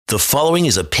The following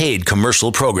is a paid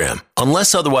commercial program.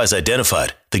 Unless otherwise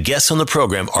identified, the guests on the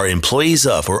program are employees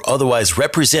of or otherwise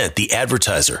represent the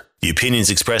advertiser. The opinions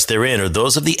expressed therein are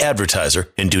those of the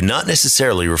advertiser and do not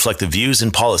necessarily reflect the views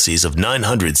and policies of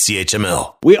 900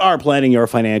 CHML. We are planning your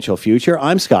financial future.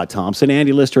 I'm Scott Thompson.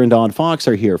 Andy Lister and Don Fox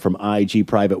are here from IG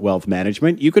Private Wealth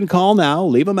Management. You can call now,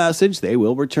 leave a message. They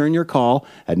will return your call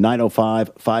at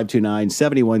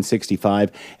 905-529-7165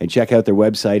 and check out their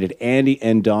website at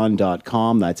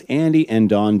andyanddon.com. That's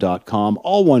andyanddon.com,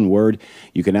 all one word.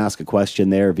 You can ask a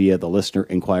question there via the listener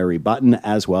inquiry button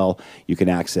as well. You can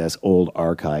access old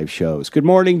archive shows. Good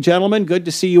morning, gentlemen. Good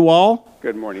to see you all.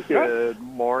 Good morning, Scott. Good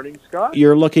morning, Scott.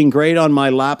 You're looking great on my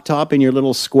laptop in your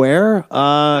little square.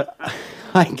 I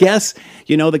guess,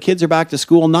 the kids are back to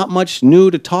school. Not much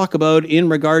new to talk about in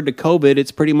regard to COVID.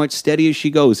 It's pretty much steady as she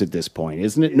goes at this point,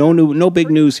 isn't it? No big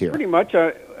news here. Pretty much,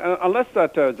 unless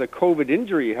that the COVID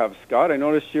injury you have, Scott. I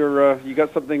noticed you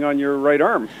got something on your right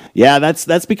arm. Yeah,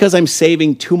 that's because I'm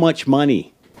saving too much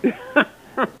money.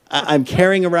 I'm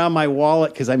carrying around my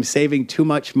wallet because I'm saving too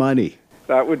much money.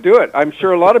 That would do it. I'm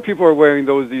sure a lot of people are wearing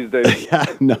those these days. I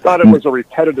thought it was a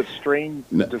repetitive strain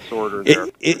disorder there.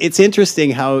 It's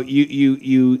interesting how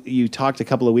you talked a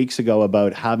couple of weeks ago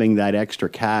about having that extra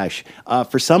cash.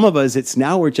 For some of us, it's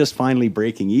now we're just finally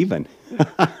breaking even.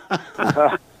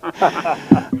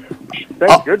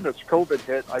 Thank goodness COVID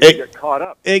hit. I could get caught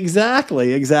up.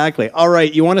 Exactly. All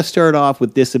right, you want to start off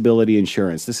with disability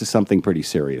insurance. This is something pretty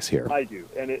serious here. I do,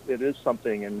 and it is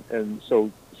something. And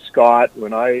so, Scott,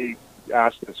 when I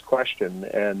asked this question,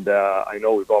 and I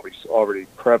know we've already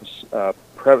prefaced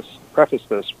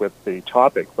this with the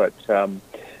topic, but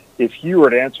if you were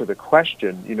to answer the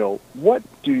question, what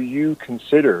do you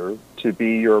consider to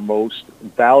be your most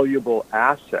valuable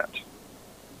asset?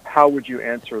 How would you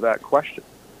answer that question?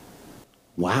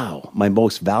 Wow, my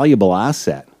most valuable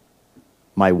asset.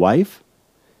 My wife?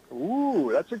 Ooh,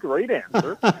 that's a great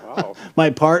answer. Wow. My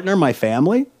partner, my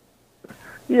family?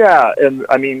 Yeah, and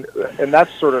I mean, and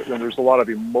that's and there's a lot of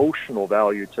emotional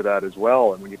value to that as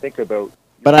well. And when you think about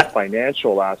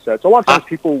financial assets, a lot of times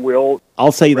people will...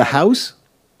 I'll say the house?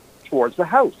 Towards the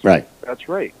house. Right. That's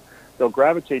right. They'll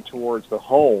gravitate towards the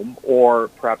home, or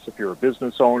perhaps if you're a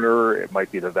business owner, it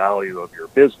might be the value of your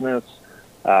business,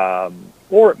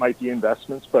 or it might be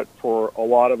investments. But for a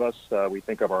lot of us, we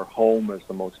think of our home as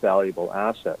the most valuable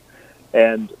asset.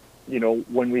 And,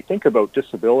 when we think about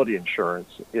disability insurance,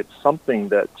 it's something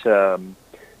that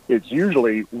is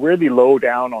usually really low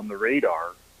down on the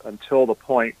radar until the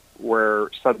point where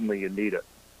suddenly you need it.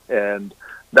 And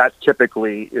that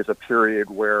typically is a period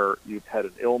where you've had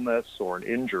an illness or an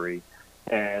injury,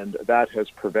 and that has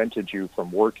prevented you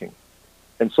from working.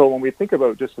 And so when we think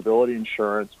about disability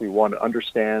insurance, we want to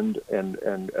understand, and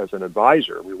as an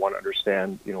advisor, we want to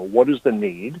understand, what is the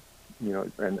need,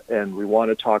 and we want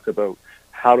to talk about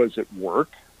how does it work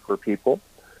for people.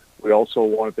 We also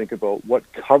want to think about what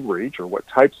coverage or what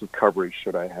types of coverage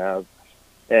should I have,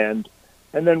 and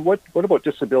then what about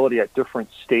disability at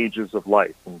different stages of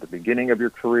life, in the beginning of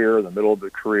your career, the middle of the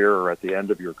career, or at the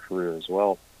end of your career as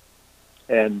well.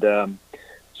 And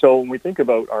so when we think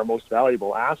about our most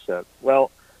valuable asset,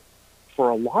 well, for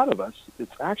a lot of us,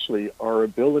 it's actually our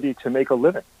ability to make a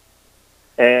living.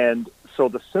 And so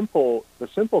the simple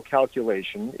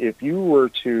calculation, if you were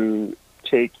to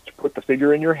put the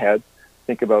figure in your head,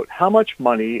 think about how much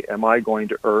money am I going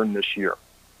to earn this year?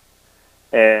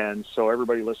 And so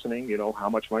everybody listening, how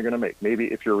much am I going to make? Maybe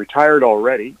if you're retired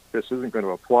already, this isn't going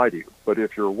to apply to you. But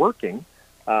if you're working,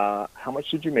 how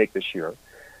much did you make this year?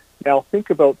 Now think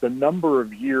about the number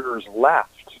of years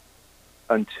left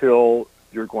until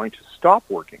you're going to stop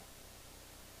working,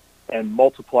 and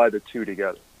multiply the two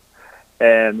together.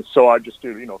 And so I just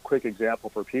do, a quick example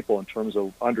for people in terms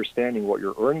of understanding what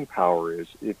your earning power is.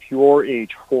 If you're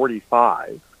age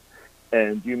 45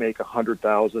 and you make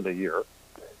 $100,000 a year,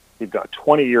 you've got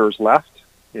 20 years left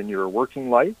in your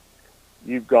working life,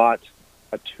 you've got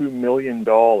a $2 million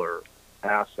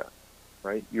asset,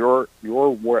 right? Your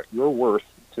worth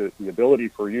to the ability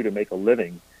for you to make a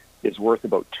living is worth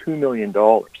about $2 million.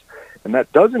 And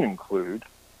that doesn't include,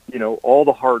 all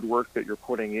the hard work that you're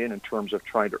putting in terms of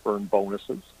trying to earn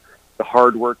bonuses, the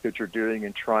hard work that you're doing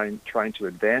in trying to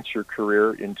advance your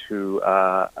career into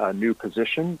a new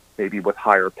position, maybe with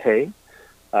higher pay.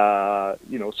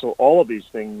 So all of these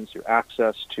things, your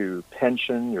access to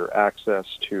pension, your access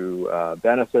to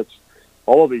benefits,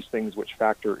 all of these things which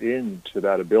factor into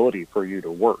that ability for you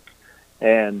to work.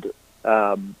 And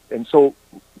so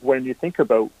when you think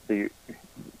about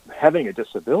having a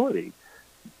disability,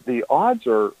 the odds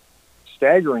are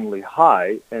staggeringly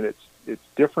high, and it's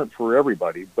different for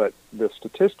everybody, but the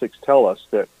statistics tell us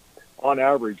that on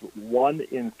average, one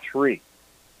in three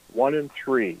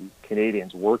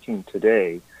Canadians working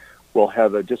today will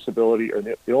have a disability or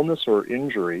an illness or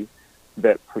injury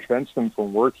that prevents them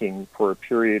from working for a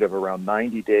period of around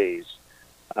 90 days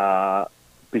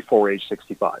before age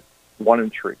 65. One in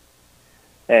three.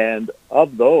 And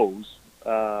of those,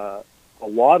 a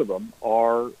lot of them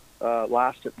are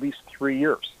last at least 3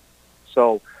 years.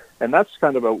 So, and that's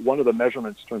kind of one of the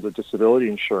measurements in terms of disability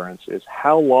insurance is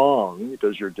how long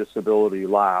does your disability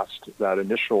last, that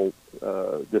initial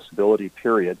disability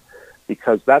period,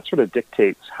 because that sort of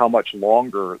dictates how much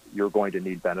longer you're going to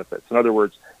need benefits. In other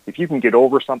words, if you can get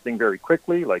over something very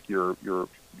quickly, like you're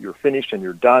finished and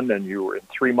you're done, and you were in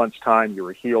 3 months' time, you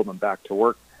were healed and back to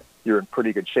work, you're in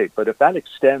pretty good shape. But if that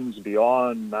extends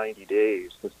beyond 90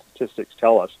 days, the statistics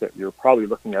tell us that you're probably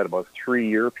looking at about a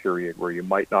 3-year period where you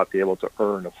might not be able to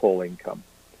earn a full income.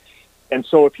 And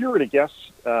so if you were to guess,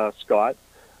 Scott,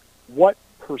 what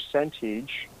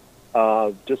percentage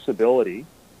of disability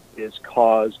is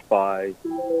caused by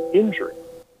injury?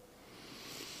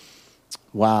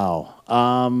 Wow.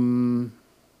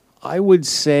 I would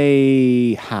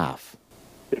say half.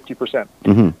 50%.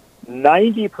 Mm-hmm.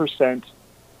 90%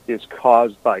 is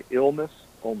caused by illness,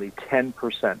 only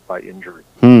 10% by injury.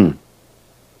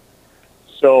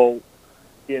 So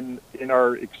in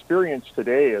our experience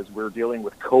today, as we're dealing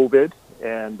with COVID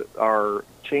and our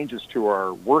changes to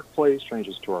our workplace,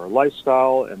 changes to our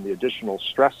lifestyle, and the additional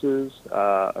stresses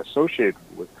associated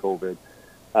with COVID,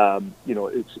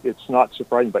 it's not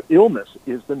surprising, but illness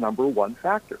is the number one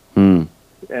factor, and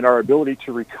our ability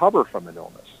to recover from an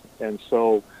illness. And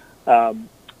so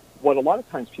what a lot of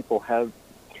times people have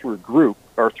through group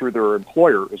or through their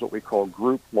employer is what we call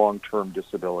group long-term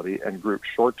disability and group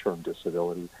short-term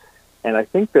disability. And I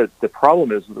think that the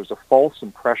problem is that there's a false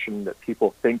impression that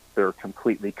people think they're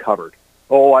completely covered.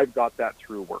 Oh, I've got that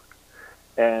through work.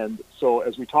 And so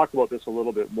as we talk about this a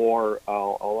little bit more,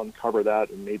 I'll uncover that,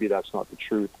 and maybe that's not the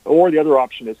truth. Or the other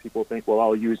option is people think, well,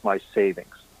 I'll use my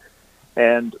savings.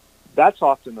 And that's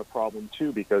often the problem,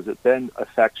 too, because it then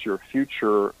affects your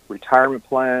future retirement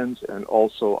plans and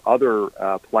also other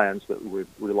plans that would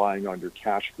relying on your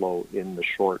cash flow in the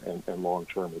short and long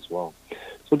term as well.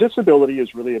 So disability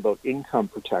is really about income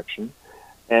protection.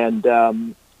 And,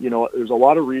 there's a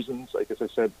lot of reasons, like as I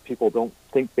said, people don't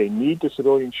think they need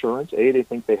disability insurance. A, they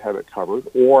think they have it covered.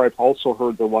 Or I've also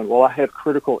heard the one, well, I have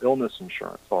critical illness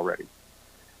insurance already.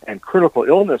 And critical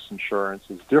illness insurance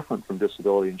is different from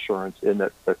disability insurance in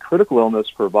that the critical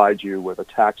illness provides you with a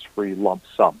tax-free lump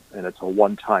sum, and it's a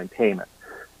one-time payment.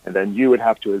 And then you would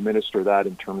have to administer that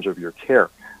in terms of your care.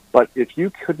 But if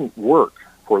you couldn't work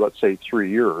for, let's say,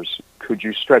 3 years, could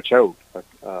you stretch out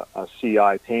a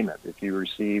CI payment if you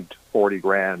received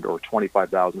 $40,000 or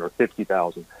 $25,000 or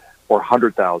 $50,000 or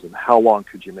 $100,000? How long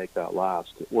could you make that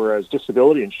last? Whereas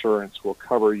disability insurance will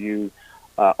cover you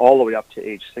all the way up to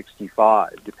age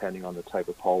 65, depending on the type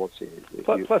of policy.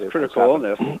 Plus critical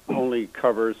illness only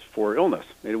covers for illness.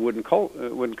 It wouldn't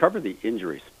cover the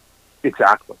injuries.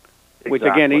 Exactly. Which,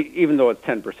 again, even though it's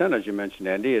 10%, as you mentioned,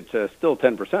 Andy, it's still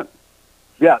 10%.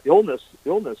 Yeah, illness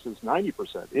is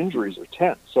 90%. Injuries are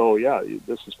 10%. So, yeah,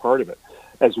 this is part of it.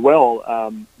 As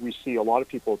well, we see a lot of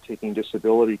people taking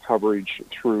disability coverage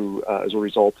through as a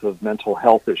result of mental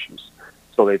health issues.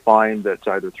 So they find that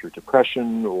either through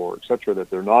depression or et cetera, that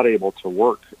they're not able to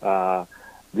work.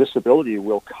 Disability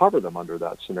will cover them under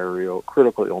that scenario.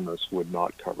 Critical illness would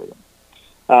not cover them.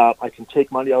 I can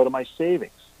take money out of my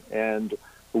savings, and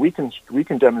we can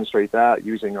demonstrate that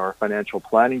using our financial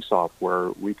planning software.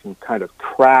 We can kind of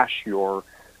crash your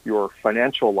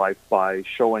financial life by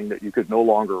showing that you could no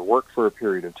longer work for a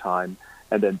period of time,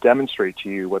 and then demonstrate to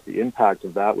you what the impact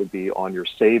of that would be on your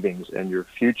savings and your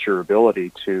future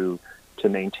ability to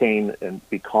maintain and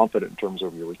be confident in terms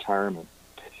of your retirement.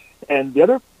 And the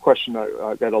other question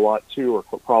I get a lot too, or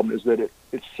problem, is that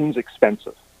it seems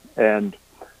expensive. And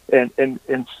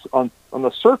on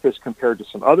the surface, compared to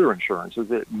some other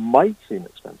insurances, it might seem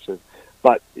expensive.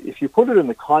 But if you put it in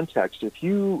the context, if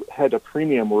you had a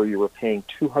premium where you were paying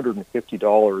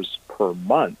 $250 per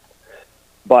month,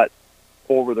 but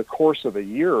over the course of a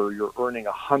year you're earning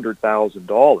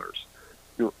 $100,000,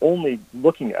 you're only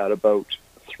looking at about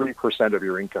 3% of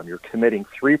your income. You're committing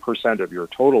 3% of your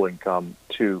total income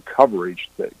to coverage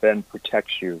that then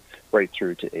protects you right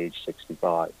through to age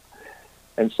 65.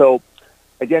 And so,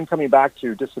 again, coming back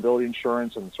to disability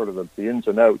insurance and sort of the ins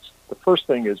and outs, the first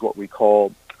thing is what we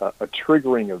call a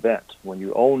triggering event. When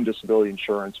you own disability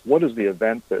insurance, what is the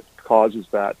event that causes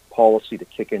that policy to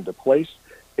kick into place?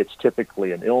 It's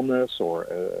typically an illness or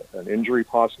an injury,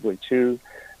 possibly too.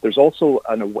 There's also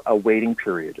a waiting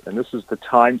period, and this is the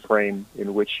time frame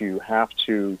in which you have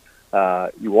to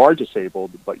you are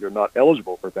disabled, but you're not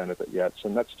eligible for benefit yet. So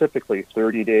that's typically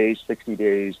 30 days, 60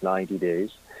 days, 90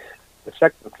 days.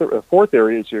 The fourth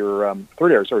area is your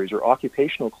third area. Sorry, is your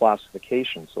occupational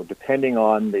classification. So depending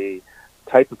on the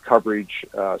type of coverage,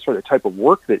 the type of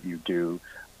work that you do,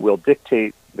 will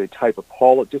dictate the type of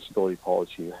disability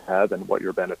policy you have and what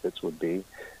your benefits would be,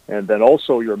 and then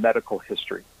also your medical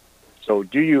history. So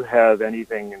do you have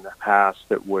anything in the past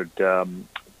that would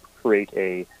create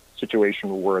a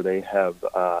situation where they have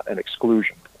an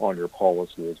exclusion on your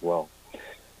policy as well?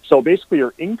 So basically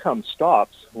your income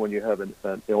stops when you have an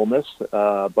illness,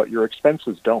 but your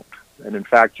expenses don't. And in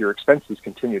fact, your expenses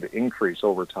continue to increase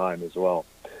over time as well.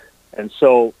 And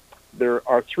so there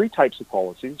are three types of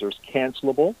policies. There's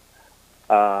cancelable.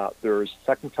 There's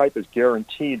second type is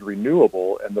guaranteed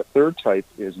renewable, and the third type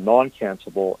is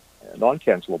non-cancelable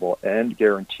and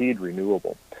guaranteed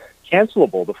renewable.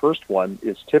 Cancelable, the first one,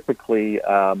 is typically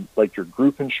like your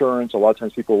group insurance. A lot of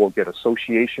times people will get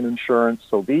association insurance.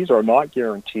 So these are not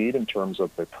guaranteed in terms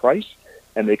of the price,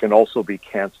 and they can also be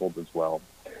canceled as well.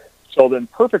 So in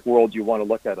perfect world, you want to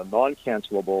look at a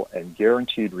non-cancelable and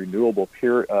guaranteed renewable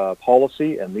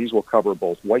policy, and these will cover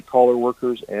both white-collar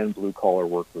workers and blue-collar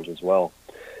workers as well.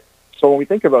 So when we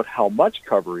think about how much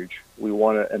coverage we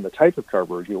want to, and the type of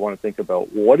coverage, we want to think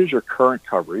about what is your current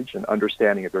coverage and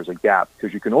understanding if there's a gap,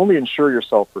 because you can only insure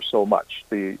yourself for so much.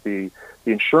 The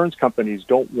insurance companies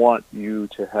don't want you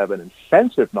to have an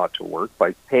incentive not to work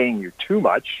by paying you too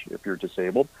much if you're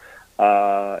disabled,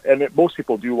 most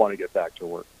people do want to get back to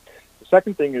work. The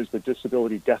second thing is the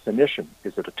disability definition.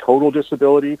 Is it a total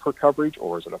disability for coverage,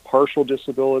 or is it a partial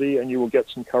disability? And you will get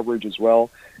some coverage as well.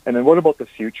 And then what about the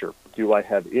future? Do I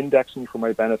have indexing for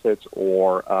my benefits,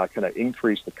 or can I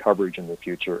increase the coverage in the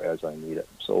future as I need it?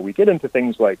 So we get into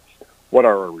things like what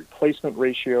are our replacement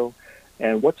ratio,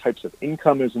 and what types of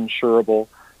income is insurable,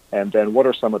 and then what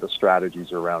are some of the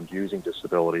strategies around using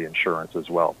disability insurance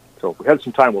as well. So if we have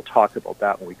some time, we'll talk about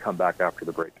that when we come back after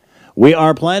the break. We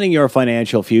are planning your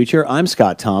financial future. I'm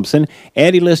Scott Thompson.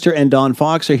 Andy Lister and Don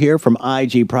Fox are here from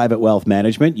IG Private Wealth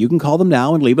Management. You can call them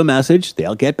now and leave a message.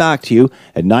 They'll get back to you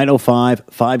at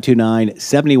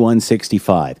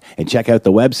 905-529-7165. And check out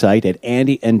the website at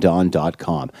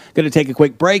andyanddon.com. Going to take a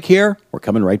quick break here. We're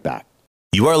coming right back.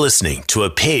 You are listening to a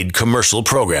paid commercial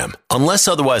program. Unless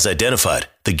otherwise identified,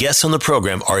 the guests on the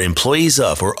program are employees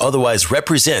of or otherwise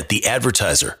represent the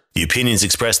advertiser. The opinions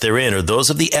expressed therein are those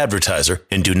of the advertiser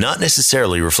and do not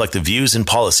necessarily reflect the views and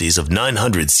policies of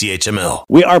 900 CHML.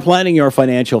 We are planning your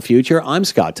financial future. I'm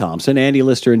Scott Thompson. Andy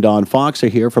Lister and Don Fox are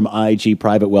here from IG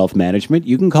Private Wealth Management.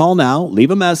 You can call now,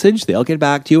 leave a message. They'll get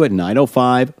back to you at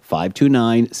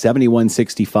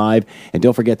 905-529-7165. And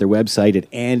don't forget their website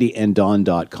at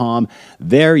andyanddon.com.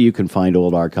 There you can find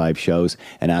old archive shows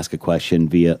and ask a question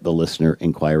via the listener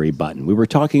inquiry button. We were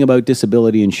talking about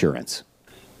disability insurance.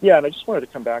 Yeah, and I just wanted to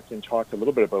come back and talk a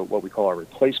little bit about what we call our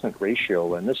replacement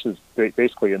ratio, and this is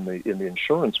basically in the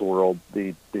insurance world.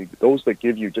 Those that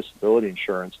give you disability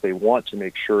insurance, they want to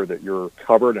make sure that you're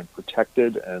covered and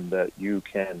protected, and that you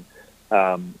can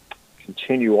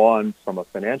continue on from a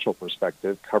financial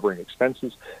perspective, covering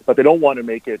expenses, but they don't want to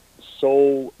make it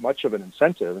so much of an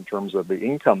incentive in terms of the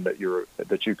income that you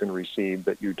can receive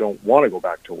that you don't want to go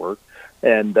back to work.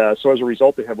 And so as a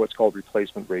result, they have what's called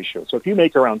replacement ratio. So if you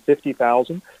make around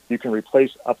 $50,000, you can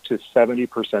replace up to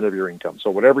 70% of your income.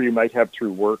 So whatever you might have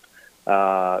through work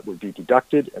would be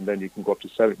deducted, and then you can go up to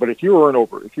 70. But if you earn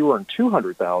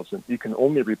 $200,000, you can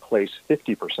only replace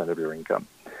 50% of your income.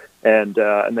 And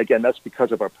again, that's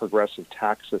because of our progressive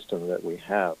tax system that we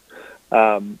have.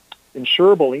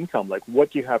 Insurable income, like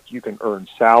what you have, you can earn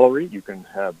salary, you can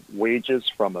have wages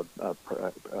from a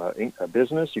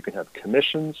business, you can have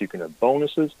commissions, you can have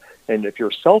bonuses, and if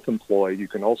you're self-employed, you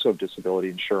can also have disability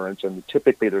insurance, and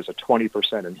typically there's a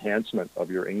 20% enhancement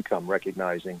of your income,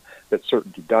 recognizing that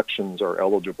certain deductions are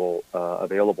available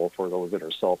for those that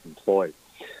are self-employed.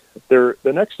 The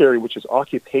next area, which is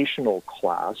occupational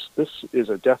class, this is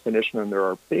a definition, and there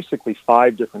are basically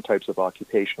 5 different types of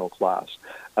occupational class.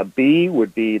 A B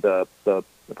would be in the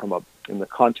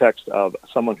context of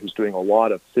someone who's doing a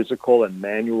lot of physical and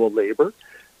manual labor,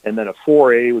 and then a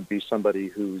 4A would be somebody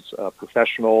who's a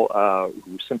professional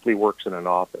who simply works in an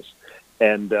office.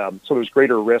 And so there's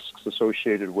greater risks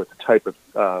associated with the type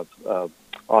of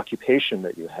occupation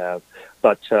that you have,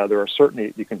 but there are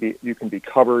certainly you can be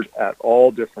covered at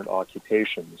all different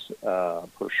occupations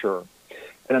for sure.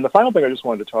 And then the final thing I just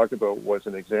wanted to talk about was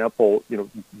an example.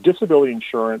 Disability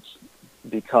insurance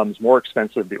becomes more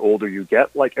expensive the older you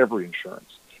get, like every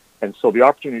insurance. And so the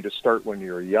opportunity to start when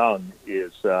you're young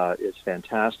is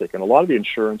fantastic. And a lot of the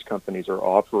insurance companies are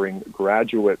offering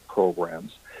graduate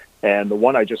programs. And the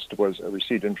one I just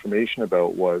received information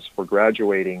about was for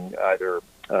graduating either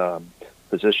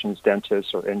physicians,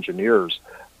 dentists, or engineers.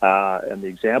 And the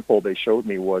example they showed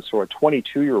me was, so a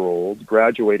 22-year-old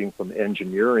graduating from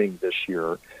engineering this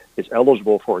year is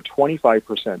eligible for a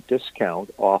 25% discount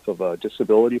off of a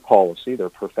disability policy, their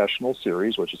professional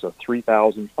series, which is a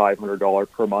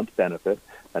 $3,500 per month benefit,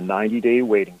 a 90-day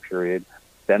waiting period,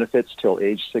 benefits till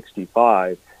age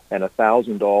 65, and a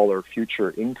 $1,000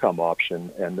 future income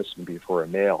option, and this would be for a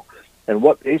male. And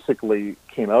what basically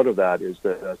came out of that is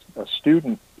that a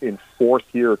student in fourth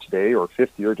year today, or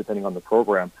fifth year, depending on the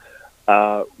program,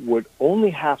 would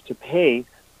only have to pay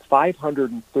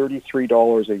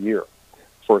 $533 a year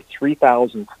for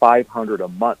 $3,500 a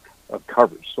month of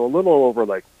coverage. So a little over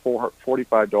like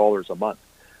 $45 a month.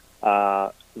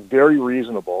 Very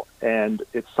reasonable, and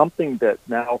it's something that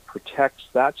now protects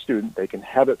that student. They can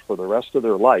have it for the rest of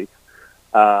their life.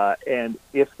 And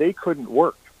if they couldn't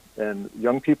work, and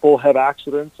young people have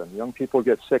accidents and young people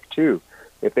get sick too,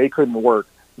 if they couldn't work,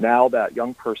 now that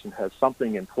young person has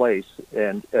something in place.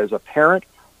 And as a parent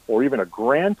or even a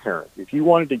grandparent, if you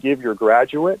wanted to give your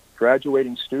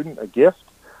graduating student a gift,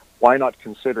 why not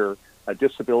consider a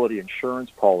disability insurance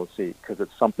policy, because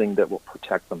it's something that will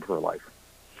protect them for life.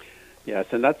 Yes,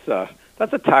 and that's a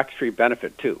tax-free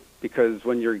benefit too, because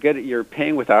when you're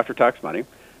paying with after-tax money,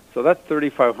 so that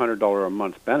 $3,500 a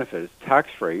month benefit is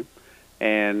tax-free.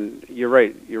 And you're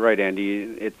right, Andy.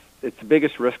 It's the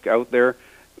biggest risk out there,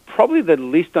 probably the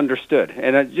least understood.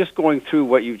 And just going through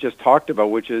what you've just talked about,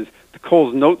 which is the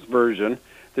Coles Notes version,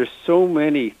 there's so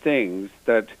many things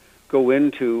that go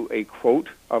into a quote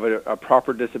of a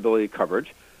proper disability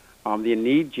coverage. The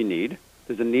needs you need.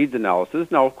 There's a needs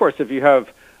analysis. Now, of course, if you have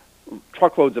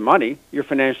truckloads of money, you're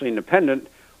financially independent,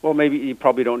 well, maybe you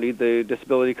probably don't need the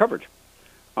disability coverage.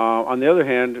 On the other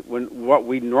hand, what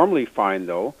we normally find,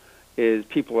 though, is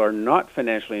people are not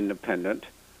financially independent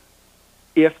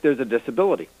if there's a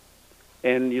disability.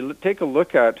 And you take a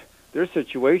look at their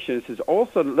situations. Is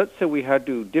also, let's say we had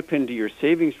to dip into your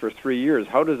savings for 3 years.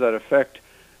 How does that affect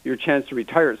your chance to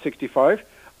retire at 65?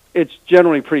 It's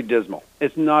generally pretty dismal.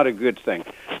 It's not a good thing.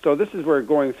 So this is where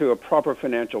going through a proper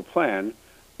financial plan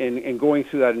and going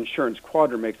through that insurance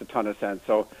quadrant makes a ton of sense.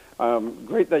 So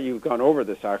great that you've gone over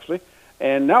this, actually.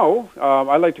 And now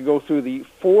I'd like to go through the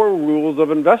 4 rules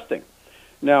of investing.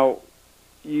 Now,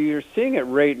 you're seeing it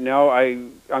right now.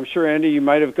 I'm sure, Andy, you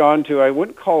might have gone to, I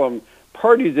wouldn't call them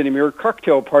parties anymore,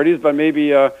 cocktail parties, but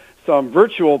maybe some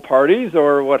virtual parties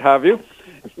or what have you,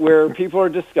 where people are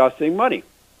discussing money.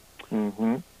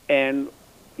 Mm-hmm. And,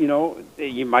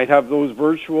 you might have those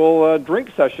virtual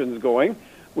drink sessions going,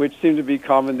 which seem to be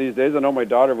common these days. I know my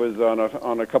daughter was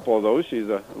on a couple of those. She's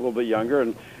a little bit younger,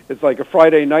 and it's like a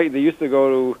Friday night. They used to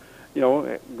go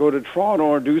to Toronto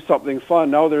or do something fun.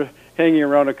 Now they're hanging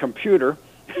around a computer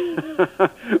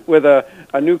with a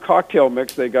new cocktail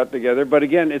mix they got together. But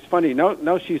again, it's funny.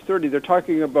 Now she's 30. They're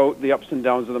talking about the ups and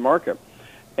downs of the market.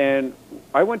 And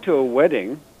I went to a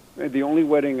wedding, the only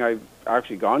wedding I've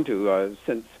actually gone to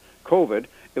since COVID.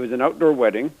 It was an outdoor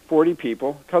wedding, 40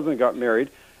 people. Cousin got married,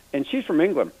 and she's from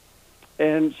England.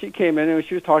 And she came in and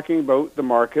she was talking about the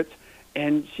markets.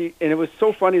 And it was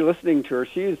so funny listening to her.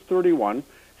 She is 31,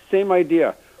 same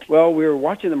idea. Well, we were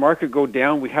watching the market go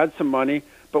down. We had some money,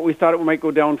 but we thought it might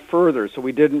go down further, so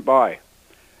we didn't buy.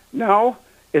 Now,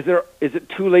 is it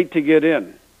too late to get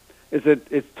in?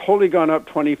 It's totally gone up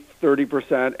 20,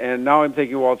 30%, and now I'm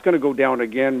thinking, well, it's going to go down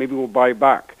again. Maybe we'll buy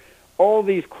back. All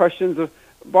these questions.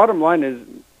 Bottom line is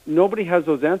nobody has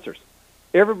those answers.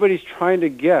 Everybody's trying to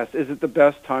guess, is it the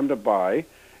best time to buy?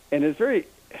 And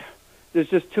there's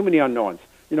just too many unknowns.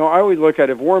 I always look at,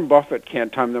 if Warren Buffett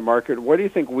can't time the market, what do you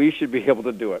think we should be able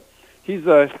to do it? He's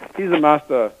amassed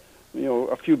a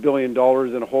few $1 billion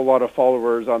and a whole lot of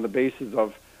followers on the basis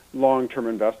of long-term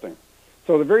investing.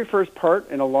 So the very first part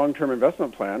in a long-term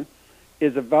investment plan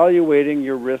is evaluating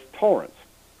your risk tolerance.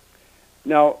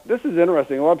 Now, this is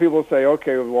interesting. A lot of people say,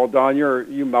 okay, well, Don,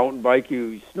 you mountain bike,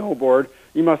 you snowboard,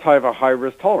 you must have a high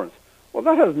risk tolerance. Well,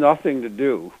 that has nothing to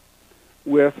do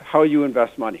with how you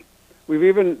invest money.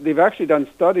 They've actually done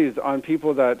studies on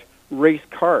people that race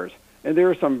cars, and there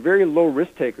are some very low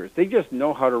risk takers. They just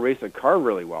know how to race a car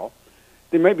really well.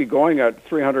 They might be going at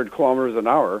 300 kilometers an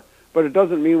hour, but it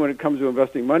doesn't mean when it comes to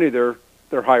investing money, they're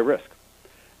high risk.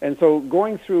 And so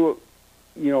going through,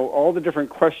 all the different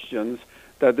questions,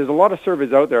 that there's a lot of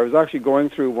surveys out there. I was actually going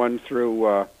through one through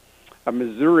a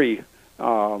Missouri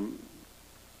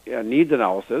needs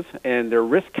analysis and their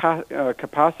risk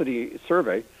capacity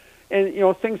survey.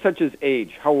 And, things such as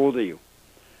age. How old are you?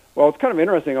 Well, it's kind of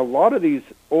interesting. A lot of these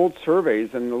old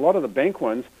surveys and a lot of the bank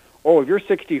ones, if you're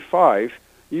 65,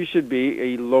 you should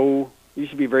be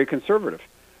very conservative.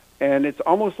 And it's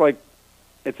almost like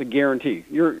it's a guarantee.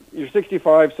 You're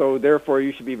 65, so therefore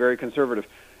you should be very conservative.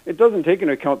 It doesn't take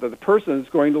into account that the person is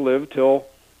going to live till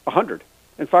 100.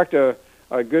 In fact, a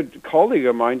good colleague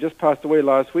of mine just passed away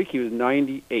last week. He was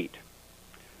 98.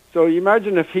 So you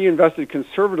imagine if he invested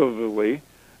conservatively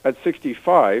at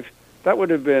 65, that would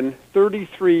have been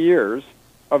 33 years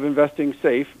of investing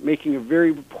safe, making a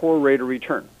very poor rate of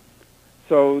return.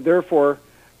 So therefore,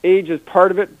 age is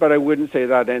part of it, but I wouldn't say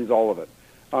that ends all of it.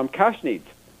 Cash needs.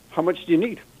 How much do you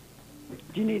need?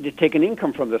 Do you need to take an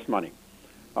income from this money?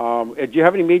 Do you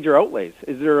have any major outlays?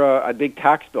 Is there a big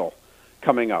tax bill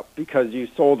coming up because you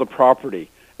sold a property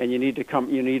and you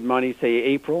need money, say,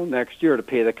 April next year to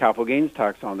pay the capital gains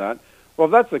tax on that? Well,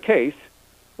 if that's the case,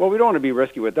 well, we don't want to be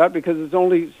risky with that because it's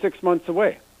only 6 months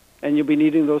away, and you'll be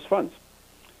needing those funds.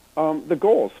 The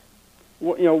goals.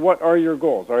 What are your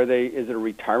goals? Is it a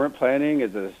retirement planning?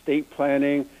 Is it estate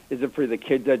planning? Is it for the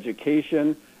kids'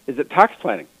 education? Is it tax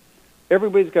planning?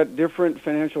 Everybody's got different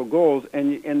financial goals,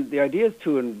 and the idea is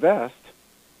to invest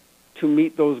to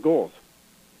meet those goals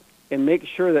and make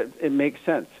sure that it makes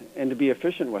sense and to be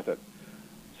efficient with it.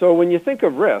 So when you think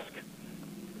of risk,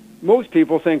 most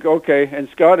people think, okay, and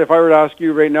Scott, if I were to ask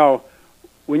you right now,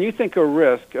 when you think of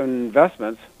risk and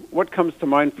investments, what comes to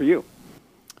mind for you?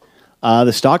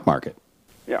 The stock market.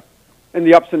 Yeah, and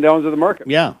the ups and downs of the market.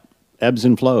 Yeah, ebbs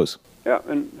and flows. Yeah,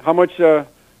 and how much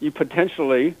you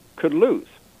potentially could lose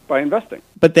by investing.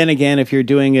 But then again, if you're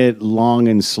doing it long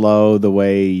and slow, the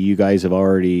way you guys have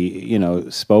already,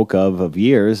 spoke of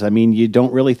years, I mean, you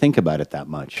don't really think about it that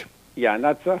much. Yeah, and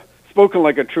that's spoken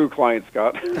like a true client,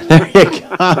 Scott. There you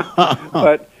go.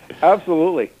 But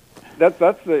absolutely, that's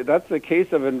the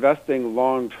case of investing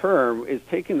long term, is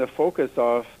taking the focus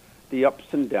off the ups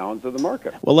and downs of the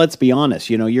market. Well, let's be honest.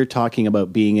 You're talking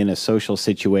about being in a social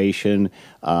situation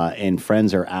and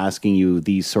friends are asking you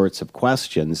these sorts of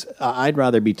questions. I'd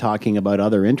rather be talking about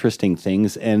other interesting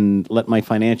things and let my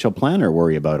financial planner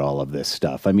worry about all of this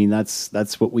stuff. I mean,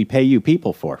 that's what we pay you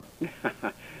people for.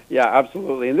 Yeah,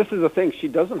 absolutely. And this is the thing. She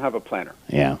doesn't have a planner.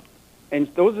 Yeah. And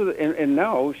and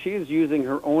now she is using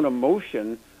her own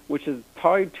emotion, which is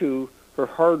tied to her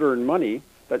hard-earned money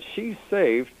that she's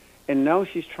saved. And now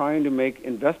she's trying to make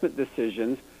investment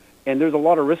decisions, and there's a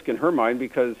lot of risk in her mind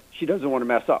because she doesn't want to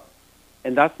mess up.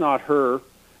 And that's not her.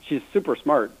 She's a super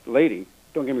smart lady,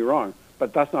 don't get me wrong,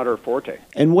 but that's not her forte.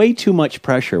 And way too much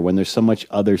pressure when there's so much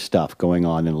other stuff going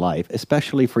on in life,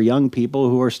 especially for young people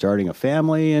who are starting a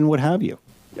family and what have you.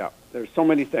 Yeah, there's so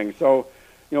many things. So,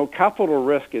 capital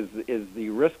risk is the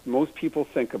risk most people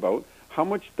think about, how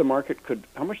much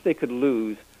they could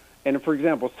lose. And for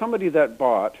example, somebody that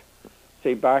bought,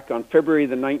 say, back on February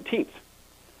the 19th,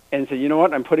 and said, you know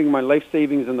what, I'm putting my life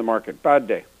savings in the market. Bad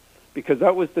day. Because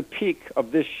that was the peak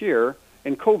of this year,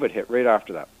 and COVID hit right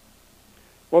after that.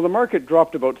 Well, the market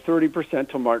dropped about 30%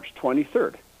 till March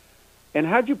 23rd. And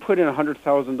had you put in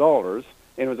 $100,000,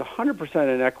 and it was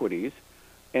 100% in equities,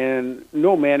 and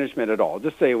no management at all,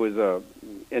 just say it was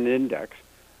an index,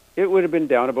 it would have been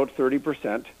down about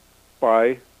 30%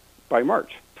 by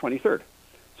March 23rd.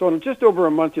 So in just over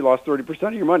a month, you lost 30%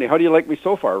 of your money. How do you like me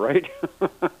so far, right?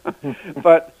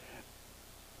 But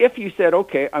if you said,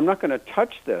 okay, I'm not going to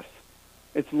touch this,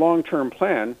 it's long-term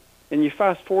plan, and you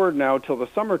fast forward now till the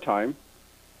summertime,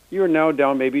 you're now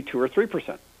down maybe 2 or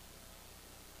 3%.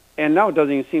 And now it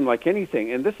doesn't even seem like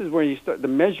anything. And this is where you start. The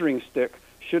measuring stick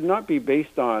should not be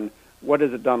based on what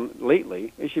has it done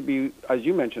lately. It should be, as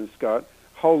you mentioned, Scott,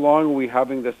 how long are we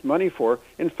having this money for?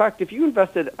 In fact, if you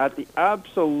invested at the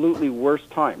absolutely worst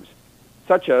times,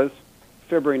 such as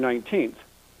February 19th,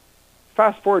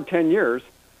 fast forward 10 years,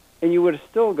 and you would have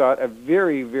still got a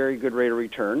very, very good rate of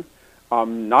return,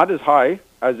 not as high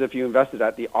as if you invested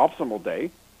at the optimal day,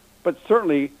 but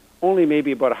certainly only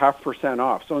maybe about 0.5%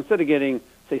 off. So instead of getting,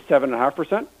 say,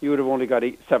 7.5%, you would have only got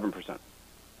 7%.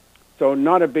 So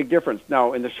not a big difference.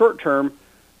 Now, in the short term,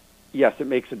 yes, it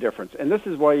makes a difference. And this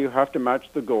is why you have to match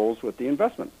the goals with the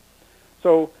investment.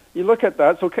 So you look at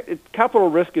that. So capital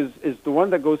risk is the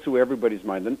one that goes through everybody's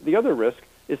mind. And the other risk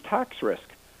is tax risk.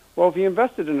 Well, if you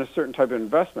invested in a certain type of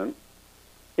investment,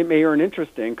 it may earn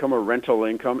interest income or rental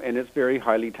income, and it's very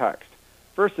highly taxed,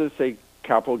 versus, say,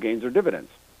 capital gains or dividends.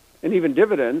 And even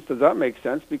dividends, does that make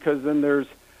sense? Because then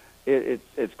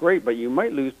it's great, but you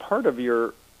might lose part of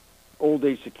your old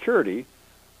age security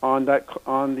on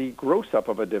the gross up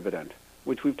of a dividend,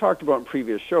 which we've talked about in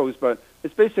previous shows, but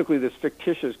it's basically this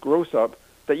fictitious gross up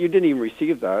that you didn't even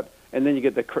receive that, and then you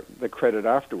get the credit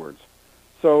afterwards.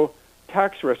 So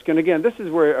tax risk, and again, this is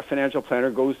where a financial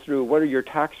planner goes through what are your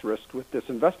tax risks with this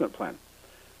investment plan.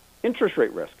 Interest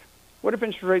rate risk. What if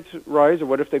interest rates rise, or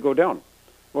what if they go down?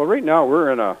 Well, right now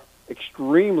we're in a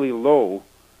extremely low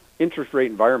interest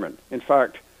rate environment. In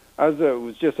fact, as it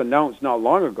was just announced not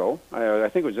long ago, I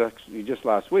think it was actually just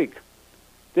last week,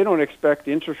 they don't expect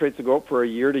the interest rates to go up for a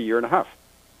year to year and a half.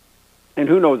 And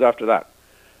who knows after that?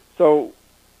 So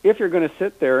if you're going to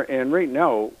sit there, and right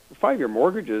now, 5-year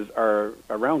mortgages are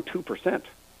around 2%.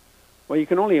 Well, you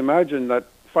can only imagine that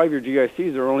 5-year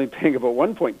GICs are only paying about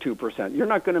 1.2%. You're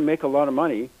not going to make a lot of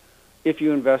money if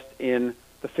you invest in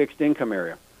the fixed income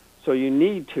area. So you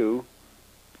need to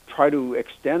try to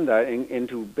extend that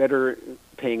into better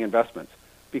paying investments.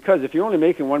 Because if you're only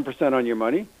making 1% on your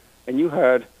money, and you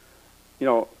had,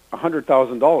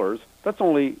 $100,000, that's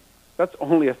only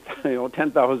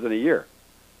 $10,000 a year.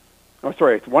 Oh,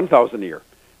 sorry, it's $1,000 a year.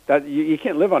 That you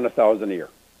can't live on $1,000 a year.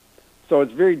 So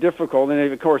it's very difficult.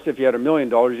 And of course, if you had $1 million,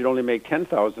 you'd only make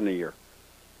 $10,000 a year.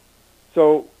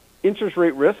 So interest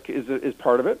rate risk is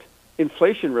part of it.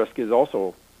 Inflation risk is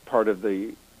also part of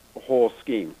the whole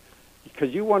scheme,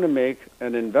 because you want to make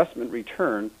an investment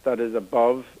return that is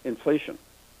above inflation.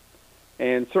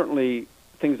 And certainly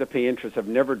things that pay interest have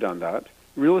never done that.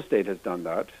 Real estate has done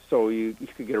that, so you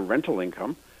could get a rental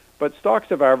income. But stocks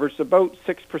have averaged about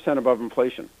 6% above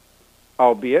inflation,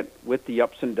 albeit with the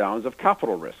ups and downs of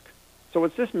capital risk. So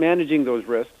it's just managing those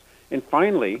risks. And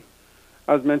finally,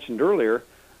 as mentioned earlier,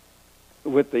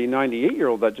 with the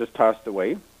 98-year-old that just passed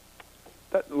away,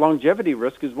 that longevity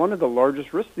risk is one of the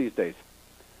largest risks these days.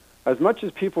 As much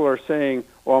as people are saying,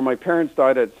 well, my parents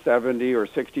died at 70 or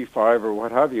 65 or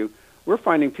what have you, we're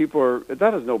finding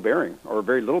that has no bearing, or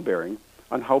very little bearing,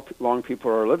 on how long people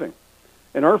are living.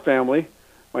 In our family,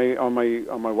 on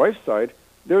my wife's side,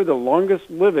 they're the longest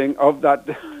living of that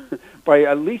by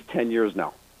at least 10 years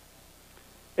now.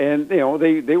 And,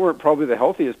 they weren't probably the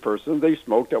healthiest person. They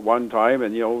smoked at one time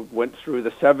and, went through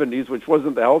the 70s, which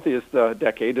wasn't the healthiest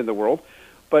decade in the world.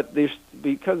 But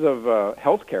because of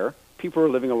health care, people are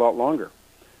living a lot longer.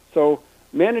 So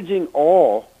managing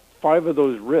all 5 of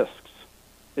those risks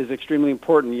is extremely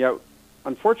important, yet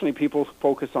unfortunately people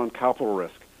focus on capital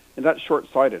risk, and that's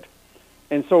short-sighted.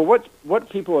 And so what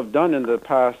people have done in the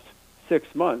past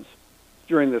 6 months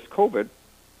during this COVID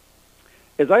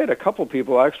is I had a couple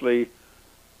people actually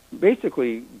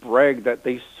basically brag that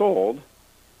they sold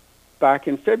back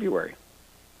in February.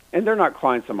 And they're not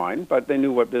clients of mine, but they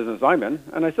knew what business I'm in.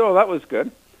 And I said, oh, that was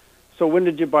good. So when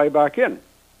did you buy back in?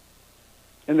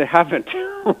 And they haven't,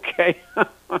 okay?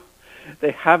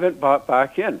 They haven't bought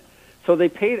back in. So they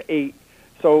paid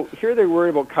so here they worry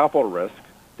about capital risk.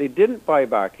 They didn't buy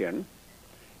back in.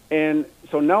 And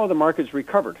so now the market's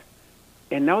recovered.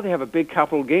 And now they have a big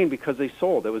capital gain because they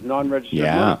sold. It was non-registered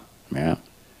money. Yeah.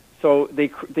 So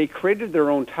they created their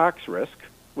own tax risk,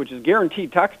 which is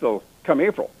guaranteed tax bill come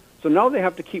April. So now they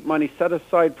have to keep money set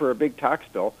aside for a big tax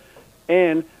bill.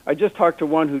 And I just talked to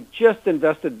one who just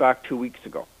invested back 2 weeks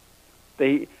ago.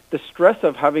 The stress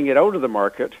of having it out of the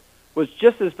market was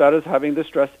just as bad as having the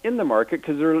stress in the market,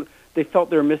 because they felt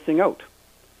they were missing out.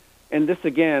 And this,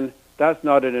 again, that's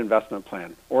not an investment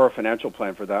plan, or a financial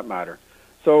plan for that matter.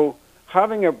 So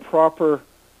having a proper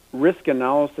risk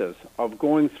analysis of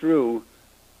going through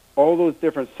all those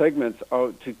different segments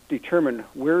to determine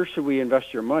where should we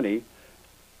invest your money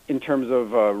in terms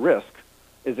of risk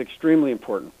is extremely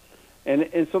important.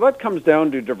 And so that comes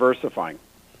down to diversifying.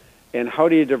 And how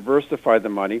do you diversify the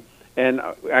money? And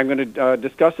I'm going to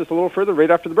discuss this a little further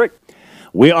right after the break.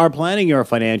 We are planning your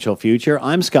financial future.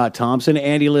 I'm Scott Thompson.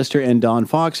 Andy Lister and Don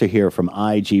Fox are here from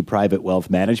IG Private Wealth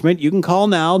Management. You can call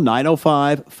now,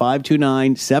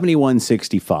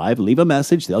 905-529-7165. Leave a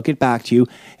message. They'll get back to you.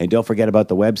 And don't forget about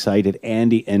the website at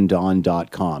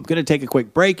andyanddon.com. Going to take a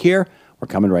quick break here. We're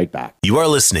coming right back. You are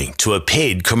listening to a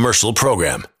paid commercial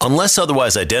program. Unless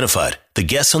otherwise identified, the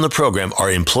guests on the program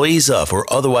are employees of or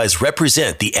otherwise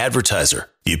represent the advertiser.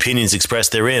 The opinions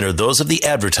expressed therein are those of the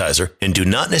advertiser and do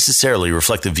not necessarily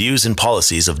reflect the views and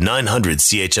policies of 900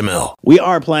 CHML. We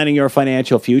are planning your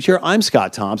financial future. I'm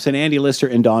Scott Thompson. Andy Lister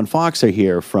and Don Fox are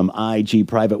here from IG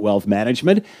Private Wealth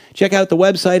Management. Check out the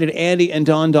website at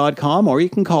andyanddon.com, or you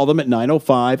can call them at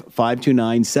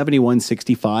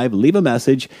 905-529-7165. Leave a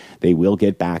message. They will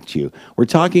get back to you. We're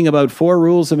talking about 4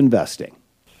 rules of investing.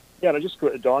 Yeah,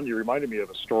 and Don, you reminded me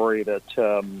of a story that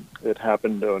it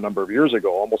happened a number of years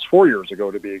ago, almost 4 years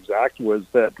ago to be exact, was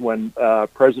that when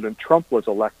President Trump was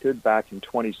elected back in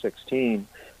 2016,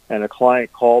 and a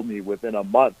client called me within a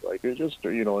month, like it just,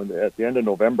 at the end of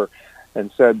November,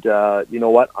 and said, you know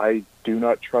what, I do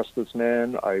not trust this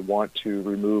man. I want to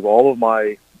reduce all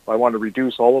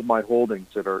of my holdings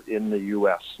that are in the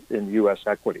U.S., in U.S.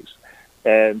 equities.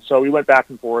 And so we went back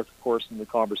and forth, of course, in the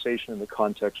conversation in the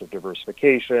context of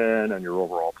diversification and your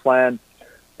overall plan.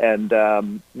 And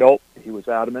nope, he was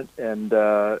adamant. And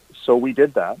so we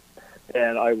did that.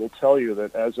 And I will tell you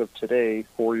that as of today,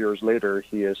 4 years later,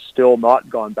 he has still not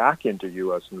gone back into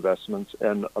U.S. investments.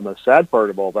 And the sad part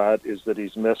of all that is that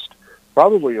he's missed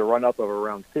probably a run-up of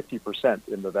around 50%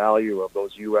 in the value of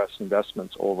those U.S.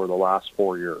 investments over the last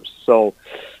 4 years. So,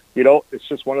 it's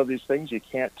just one of these things you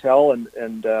can't tell,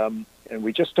 and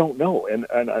we just don't know. And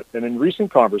in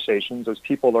recent conversations, as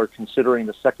people are considering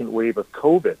the second wave of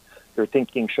COVID, they're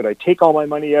thinking, should I take all my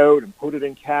money out and put it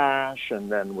in cash? And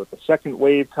then with the second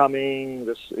wave coming,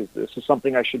 this is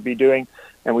something I should be doing.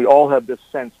 And we all have this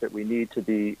sense that we need to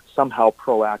be somehow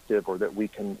proactive, or that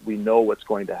we know what's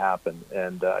going to happen.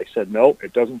 And I said, no,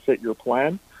 it doesn't fit your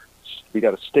plan. We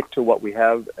got to stick to what we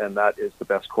have, and that is the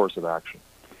best course of action.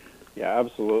 Yeah,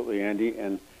 absolutely, Andy.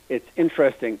 And it's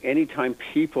interesting, anytime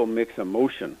people mix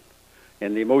emotion,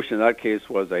 and the emotion in that case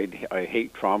was I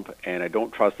hate Trump and I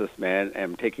don't trust this man and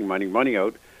I'm taking money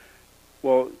out.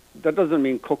 Well, that doesn't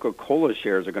mean Coca-Cola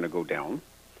shares are going to go down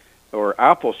or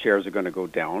Apple shares are going to go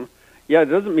down. Yeah, it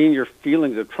doesn't mean your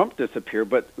feelings of Trump disappear,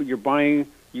 but you're buying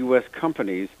U.S.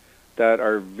 companies that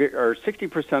are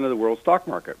 60% of the world's stock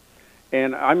market.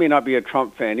 And I may not be a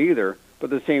Trump fan either,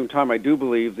 but at the same time, I do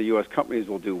believe the U.S. companies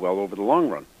will do well over the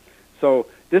long run. So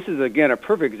this is, again, a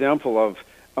perfect example of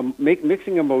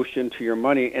mixing emotion to your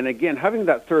money, and again, having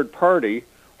that third party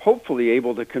hopefully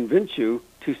able to convince you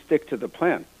to stick to the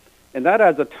plan. And that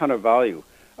adds a ton of value.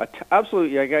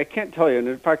 Absolutely, I can't tell you, and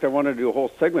in fact, I want to do a whole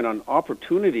segment on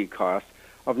opportunity costs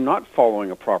of not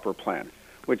following a proper plan,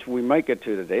 which we might get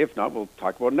to today. If not, we'll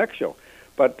talk about next show.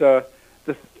 But, so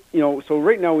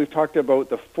right now we've talked about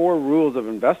the 4 rules of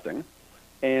investing,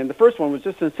 and the first one was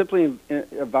just simply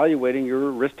evaluating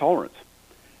your risk tolerance.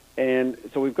 And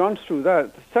so we've gone through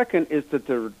that. The second is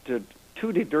to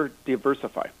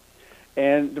diversify.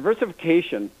 And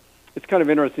diversification, it's kind of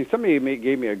interesting. Somebody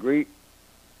gave me a great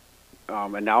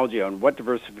analogy on what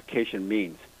diversification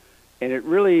means. And it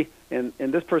really, in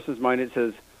this person's mind, it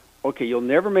says, okay, you'll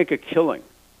never make a killing,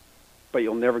 but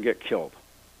you'll never get killed.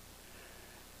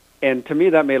 And to me,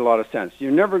 that made a lot of sense.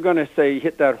 You're never going to say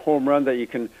hit that home run that you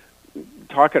can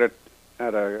talk at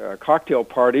a cocktail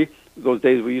party. Those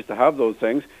days we used to have those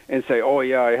things, and say, oh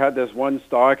yeah, I had this one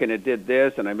stock and it did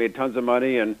this and I made tons of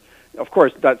money. And of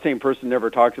course that same person never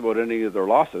talks about any of their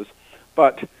losses,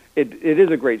 but it is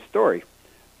a great story.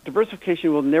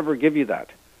 Diversification will never give you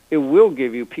that. It will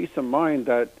give you peace of mind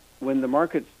that when the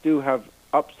markets do have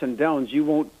ups and downs, you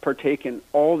won't partake in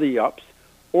all the ups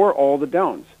or all the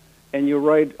downs, and you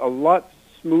ride a lot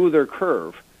smoother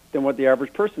curve than what the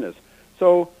average person is.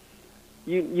 So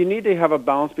you need to have a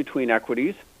balance between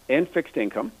equities and fixed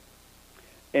income.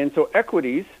 And so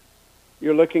equities,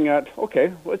 you're looking at,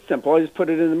 okay, well, it's simple. I just put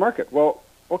it in the market. Well,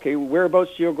 okay,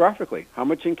 whereabouts geographically? How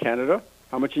much in Canada?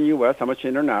 How much in U.S.? How much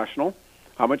international?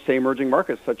 How much, say, emerging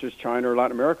markets such as China or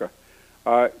Latin America?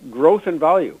 Growth and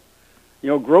value.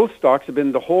 Growth stocks have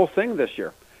been the whole thing this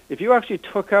year. If you actually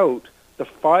took out the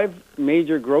 5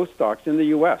 major growth stocks in the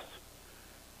U.S.,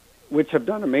 which have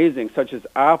done amazing, such as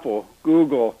Apple,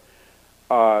 Google,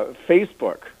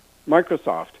 Facebook,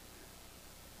 Microsoft,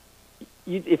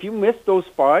 if you miss those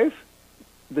 5,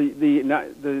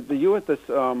 the U.S.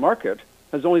 Market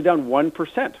has only done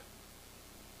 1%.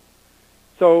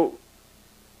 So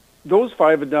those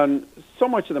 5 have done so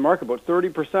much of the market. About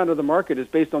 30% of the market is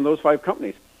based on those 5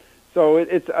 companies. So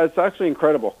it's actually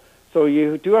incredible. So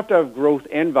you do have to have growth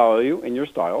and value in your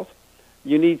styles.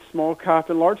 You need small cap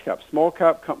and large cap. Small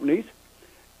cap companies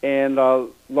and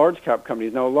large cap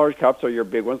companies. Now, large caps are your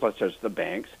big ones, such as the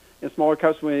banks. And smaller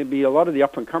caps may be a lot of the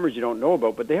up-and-comers you don't know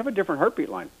about, but they have a different heartbeat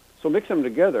line. So mix them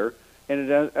together,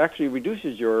 and it actually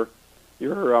reduces your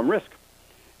risk.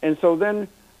 And so then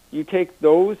you take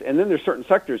those, and then there's certain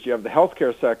sectors. You have the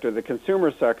healthcare sector, the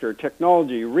consumer sector,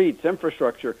 technology, REITs,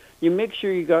 infrastructure. You make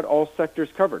sure you got all sectors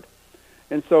covered.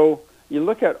 And so you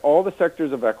look at all the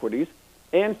sectors of equities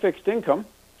and fixed income.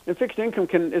 And fixed income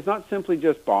is not simply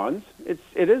just bonds. It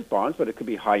is bonds, but it could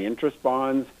be high-interest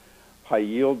bonds,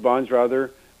 high-yield bonds,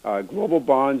 rather, global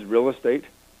bonds, real estate,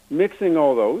 mixing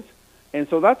all those. And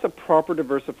so that's a proper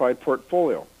diversified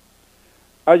portfolio.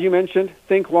 As you mentioned,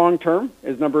 think long-term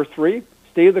is number 3.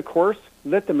 Stay the course.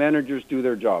 Let the managers do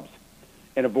their jobs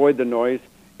and avoid the noise.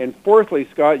 And fourthly,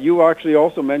 Scott, you actually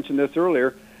also mentioned this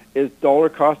earlier, is dollar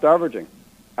cost averaging.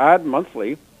 Add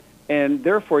monthly, and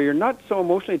therefore you're not so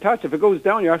emotionally attached. If it goes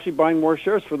down, you're actually buying more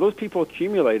shares. For those people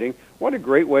accumulating, what a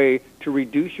great way to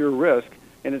reduce your risk,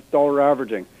 and it's dollar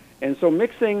averaging. And so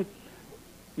mixing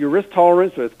your risk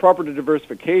tolerance with proper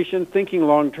diversification, thinking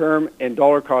long-term, and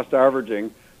dollar cost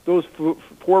averaging, those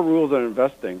four rules on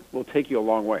investing will take you a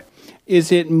long way.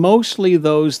 Is it mostly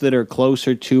those that are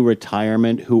closer to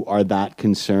retirement who are that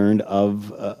concerned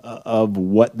of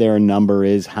what their number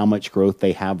is, how much growth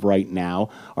they have right now?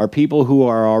 Are people who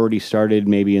are already started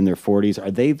maybe in their 40s,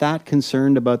 are they that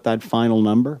concerned about that final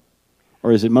number?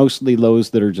 Or is it mostly those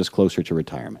that are just closer to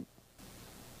retirement?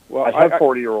 Well, I have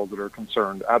 40-year-olds that are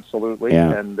concerned, absolutely.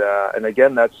 Yeah. And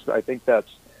again, I'm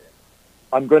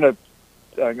going to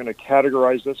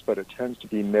categorize this, but it tends to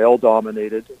be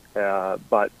male-dominated.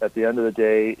 But at the end of the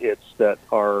day, it's that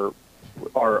our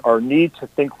need to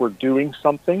think we're doing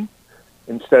something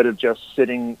instead of just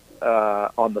sitting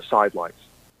on the sidelines.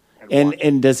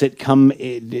 And does it come?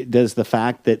 Does the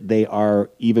fact that they are,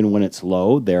 even when it's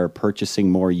low, they're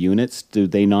purchasing more units? Do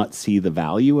they not see the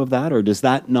value of that, or does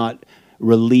that not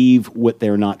relieve what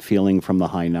they're not feeling from the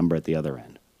high number at the other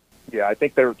end? Yeah, I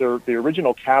think they're the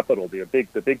original capital, the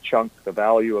big chunk, the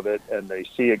value of it, and they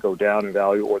see it go down in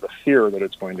value, or the fear that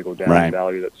it's going to go down in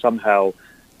value, that somehow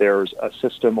there's a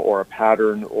system or a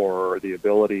pattern or the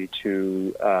ability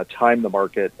to time the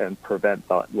market and prevent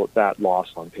that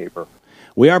loss on paper.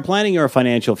 We are planning your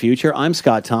financial future. I'm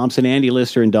Scott Thompson. Andy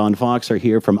Lister and Don Fox are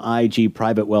here from IG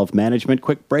Private Wealth Management.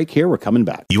 Quick break here. We're coming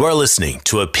back. You are listening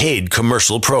to a paid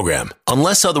commercial program.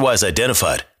 Unless otherwise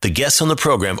identified, the guests on the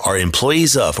program are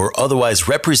employees of or otherwise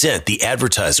represent the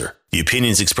advertiser. The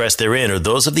opinions expressed therein are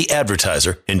those of the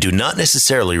advertiser and do not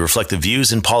necessarily reflect the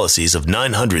views and policies of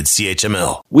 900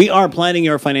 CHML. We are planning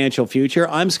your financial future.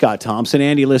 I'm Scott Thompson.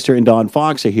 Andy Lister and Don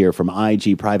Fox are here from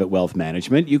IG Private Wealth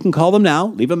Management. You can call them now.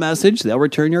 Leave a message. They'll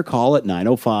return your call at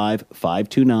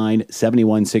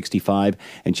 905-529-7165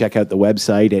 and check out the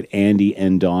website at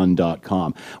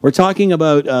andyanddon.com. We're talking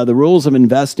about the rules of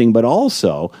investing, but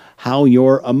also how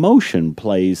your emotion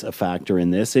plays a factor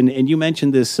in this. And you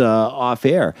mentioned this off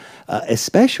air.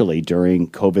 Especially during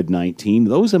COVID-19,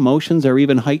 those emotions are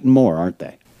even heightened more, aren't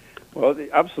they? Well,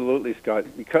 absolutely, Scott,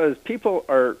 because people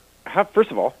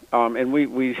first of all, and we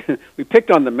we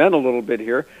picked on the men a little bit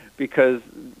here, because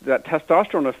that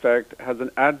testosterone effect has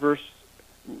an adverse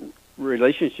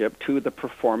relationship to the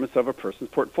performance of a person's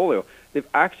portfolio. They've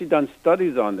actually done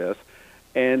studies on this,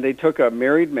 and they took a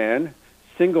married man,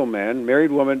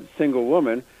 married woman, single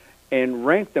woman, and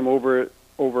ranked them over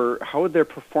how their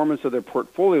performance of their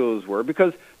portfolios were,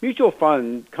 because mutual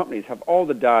fund companies have all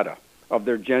the data of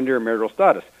their gender and marital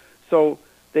status. So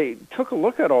they took a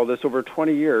look at all this over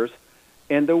 20 years,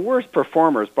 and the worst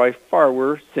performers by far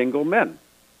were single men,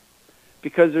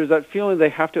 because there's that feeling they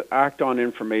have to act on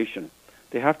information.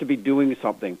 They have to be doing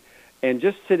something. And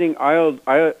just sitting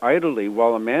idly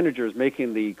while a manager is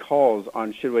making the calls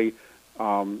on should we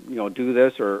do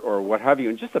this or what have you,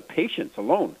 and just the patience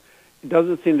alone, it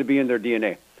doesn't seem to be in their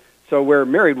DNA. So where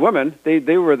married women,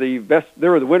 they were the best, they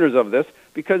were the winners of this,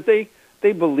 because they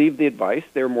believed the advice,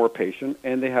 they were more patient,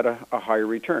 and they had a higher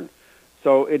return.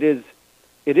 So it is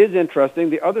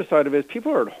interesting. The other side of it is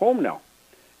people are at home now,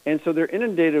 and so they're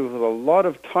inundated with a lot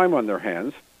of time on their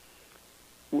hands,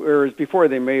 whereas before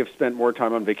they may have spent more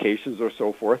time on vacations or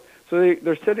so forth. So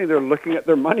they're sitting there looking at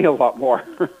their money a lot more.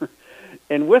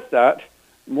 And with that,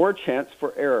 more chance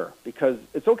for error, because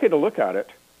it's okay to look at it.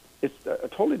 It's a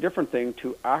totally different thing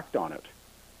to act on it.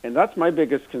 And that's my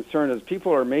biggest concern, is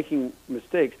people are making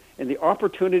mistakes, and the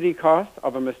opportunity cost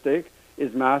of a mistake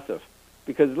is massive.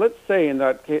 Because let's say in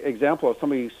that example of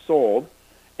somebody sold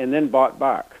and then bought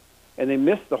back, and they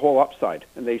missed the whole upside,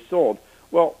 and they sold.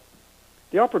 Well,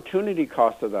 the opportunity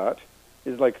cost of that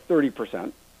is like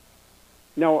 30%.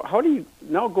 Now, how do you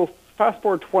now go fast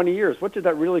forward 20 years? What did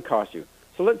that really cost you?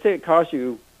 So let's say it cost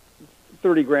you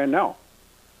 $30,000 now.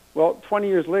 Well, 20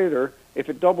 years later, if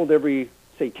it doubled every,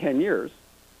 say, 10 years,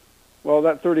 well,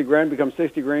 that $30,000 becomes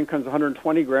 $60,000, becomes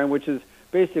 $120,000, which is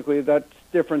basically that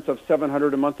difference of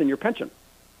 $700 a month in your pension.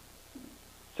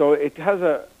 So it has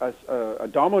a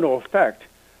domino effect,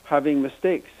 having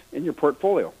mistakes in your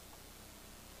portfolio.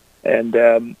 And,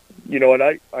 and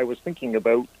I was thinking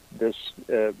about this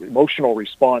emotional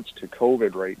response to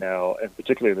COVID right now, and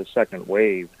particularly the second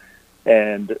wave.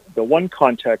 And the one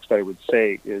context I would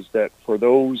say is that for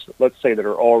those, let's say, that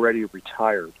are already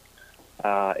retired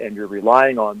and you're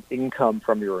relying on income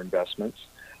from your investments,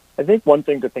 I think one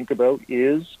thing to think about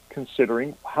is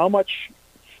considering how much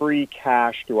free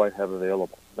cash do I have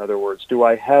available. In other words, do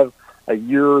I have a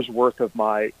year's worth of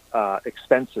my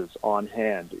expenses on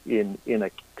hand in a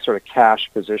sort of cash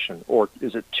position, or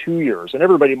is it 2 years? And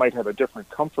everybody might have a different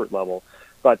comfort level,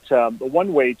 but the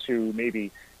one way to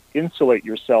maybe insulate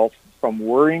yourself from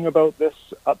worrying about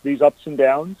these ups and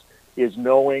downs is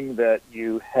knowing that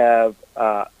you have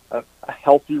a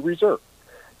healthy reserve.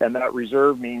 And that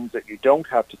reserve means that you don't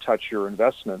have to touch your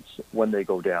investments when they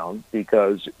go down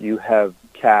because you have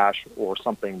cash or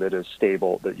something that is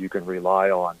stable that you can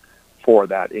rely on for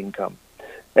that income.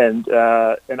 And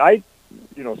so I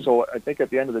think at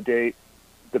the end of the day,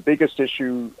 the biggest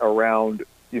issue around,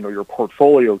 your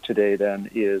portfolio today then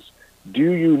is,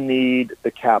 do you need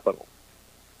the capital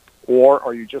or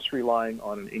are you just relying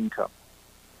on an income?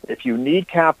 If you need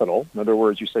capital, in other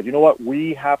words, you said, you know what,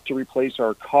 we have to replace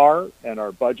our car and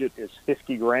our budget is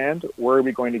 $50,000. Where are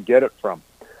we going to get it from?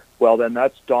 Well, then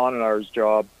that's Don and ours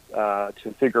job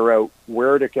to figure out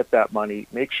where to get that money,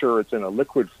 make sure it's in a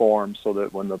liquid form so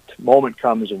that when the moment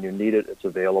comes and you need it, it's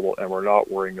available and we're not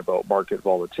worrying about market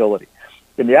volatility.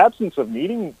 In the absence of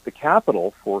needing the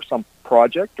capital for some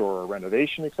project or a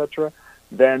renovation, etc.,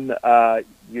 then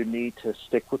you need to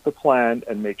stick with the plan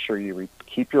and make sure you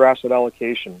keep your asset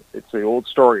allocation. It's the old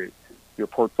story. Your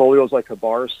portfolio is like a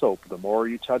bar of soap. The more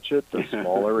you touch it, the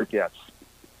smaller it gets.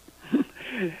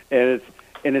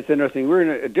 And it's interesting. We're in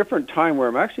a different time where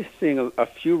I'm actually seeing a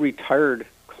few retired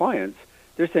clients.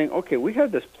 They're saying, okay, we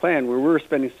had this plan where we were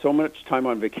spending so much time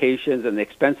on vacations and the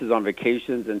expenses on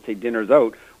vacations and, say, dinners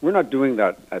out. We're not doing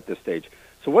that at this stage.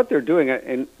 So what they're doing,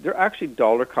 and they're actually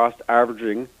dollar cost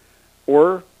averaging,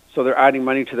 or so they're adding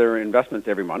money to their investments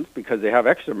every month because they have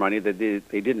extra money that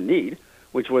they didn't need,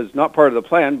 which was not part of the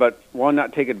plan, but why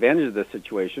not take advantage of this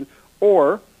situation?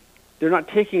 Or they're not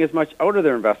taking as much out of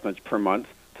their investments per month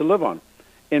to live on.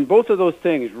 And both of those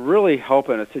things really help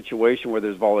in a situation where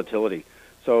there's volatility.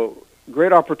 So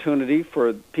great opportunity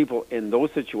for people in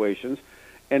those situations.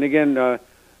 And again,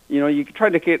 you try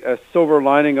to get a silver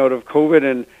lining out of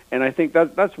COVID, and I think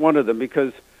that's one of them,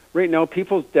 because right now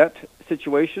people's debt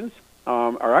situations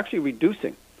are actually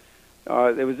reducing.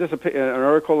 There was just an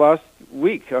article last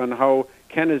week on how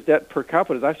Canada's debt per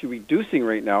capita is actually reducing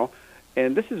right now,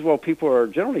 and this is while people are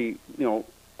generally,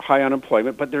 high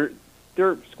unemployment, but they're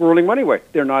squirreling money away.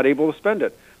 They're not able to spend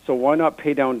it. So why not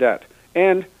pay down debt?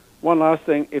 And one last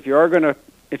thing, if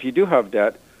you do have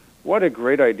debt, what a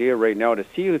great idea right now to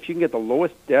see if you can get the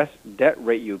lowest debt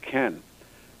rate you can.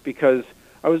 Because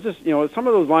I was just, some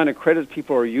of those line of credits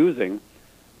people are using,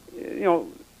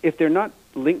 if they're not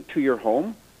linked to your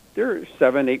home, they're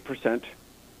 7-8%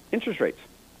 interest rates.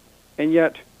 And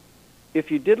yet, if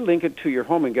you did link it to your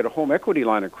home and get a home equity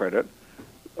line of credit,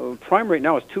 prime right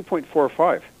now is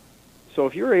 2.45. So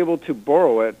if you're able to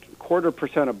borrow at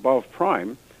 0.25% above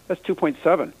prime, that's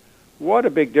 2.7. What a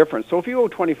big difference. So if you owe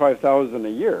 $25,000 a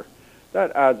year,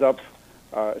 that adds up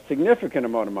a significant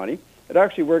amount of money. It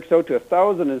actually works out to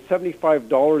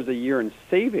 $1,075 a year in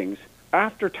savings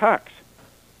after tax.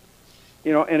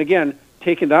 And again,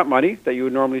 taking that money that you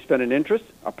would normally spend in interest,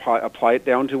 apply it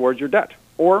down towards your debt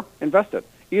or invest it.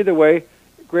 Either way,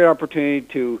 great opportunity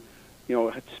to,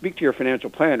 speak to your financial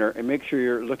planner and make sure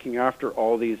you're looking after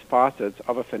all these facets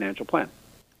of a financial plan.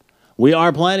 We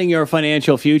are planning your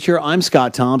financial future. I'm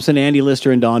Scott Thompson. Andy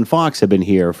Lister and Don Fox have been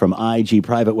here from IG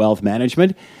Private Wealth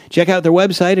Management. Check out their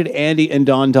website at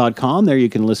andyanddon.com. There you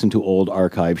can listen to old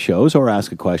archive shows or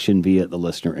ask a question via the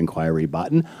listener inquiry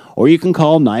button. Or you can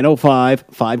call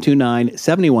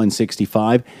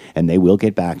 905-529-7165 and they will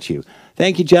get back to you.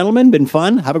 Thank you, gentlemen. Been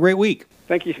fun. Have a great week.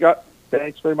 Thank you, Scott.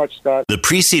 Thanks very much, Scott. The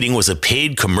preceding was a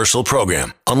paid commercial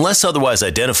program. Unless otherwise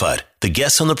identified, the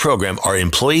guests on the program are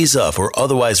employees of or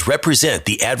otherwise represent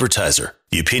the advertiser.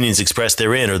 The opinions expressed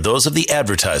therein are those of the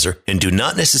advertiser and do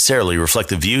not necessarily reflect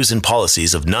the views and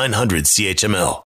policies of 900 CHML.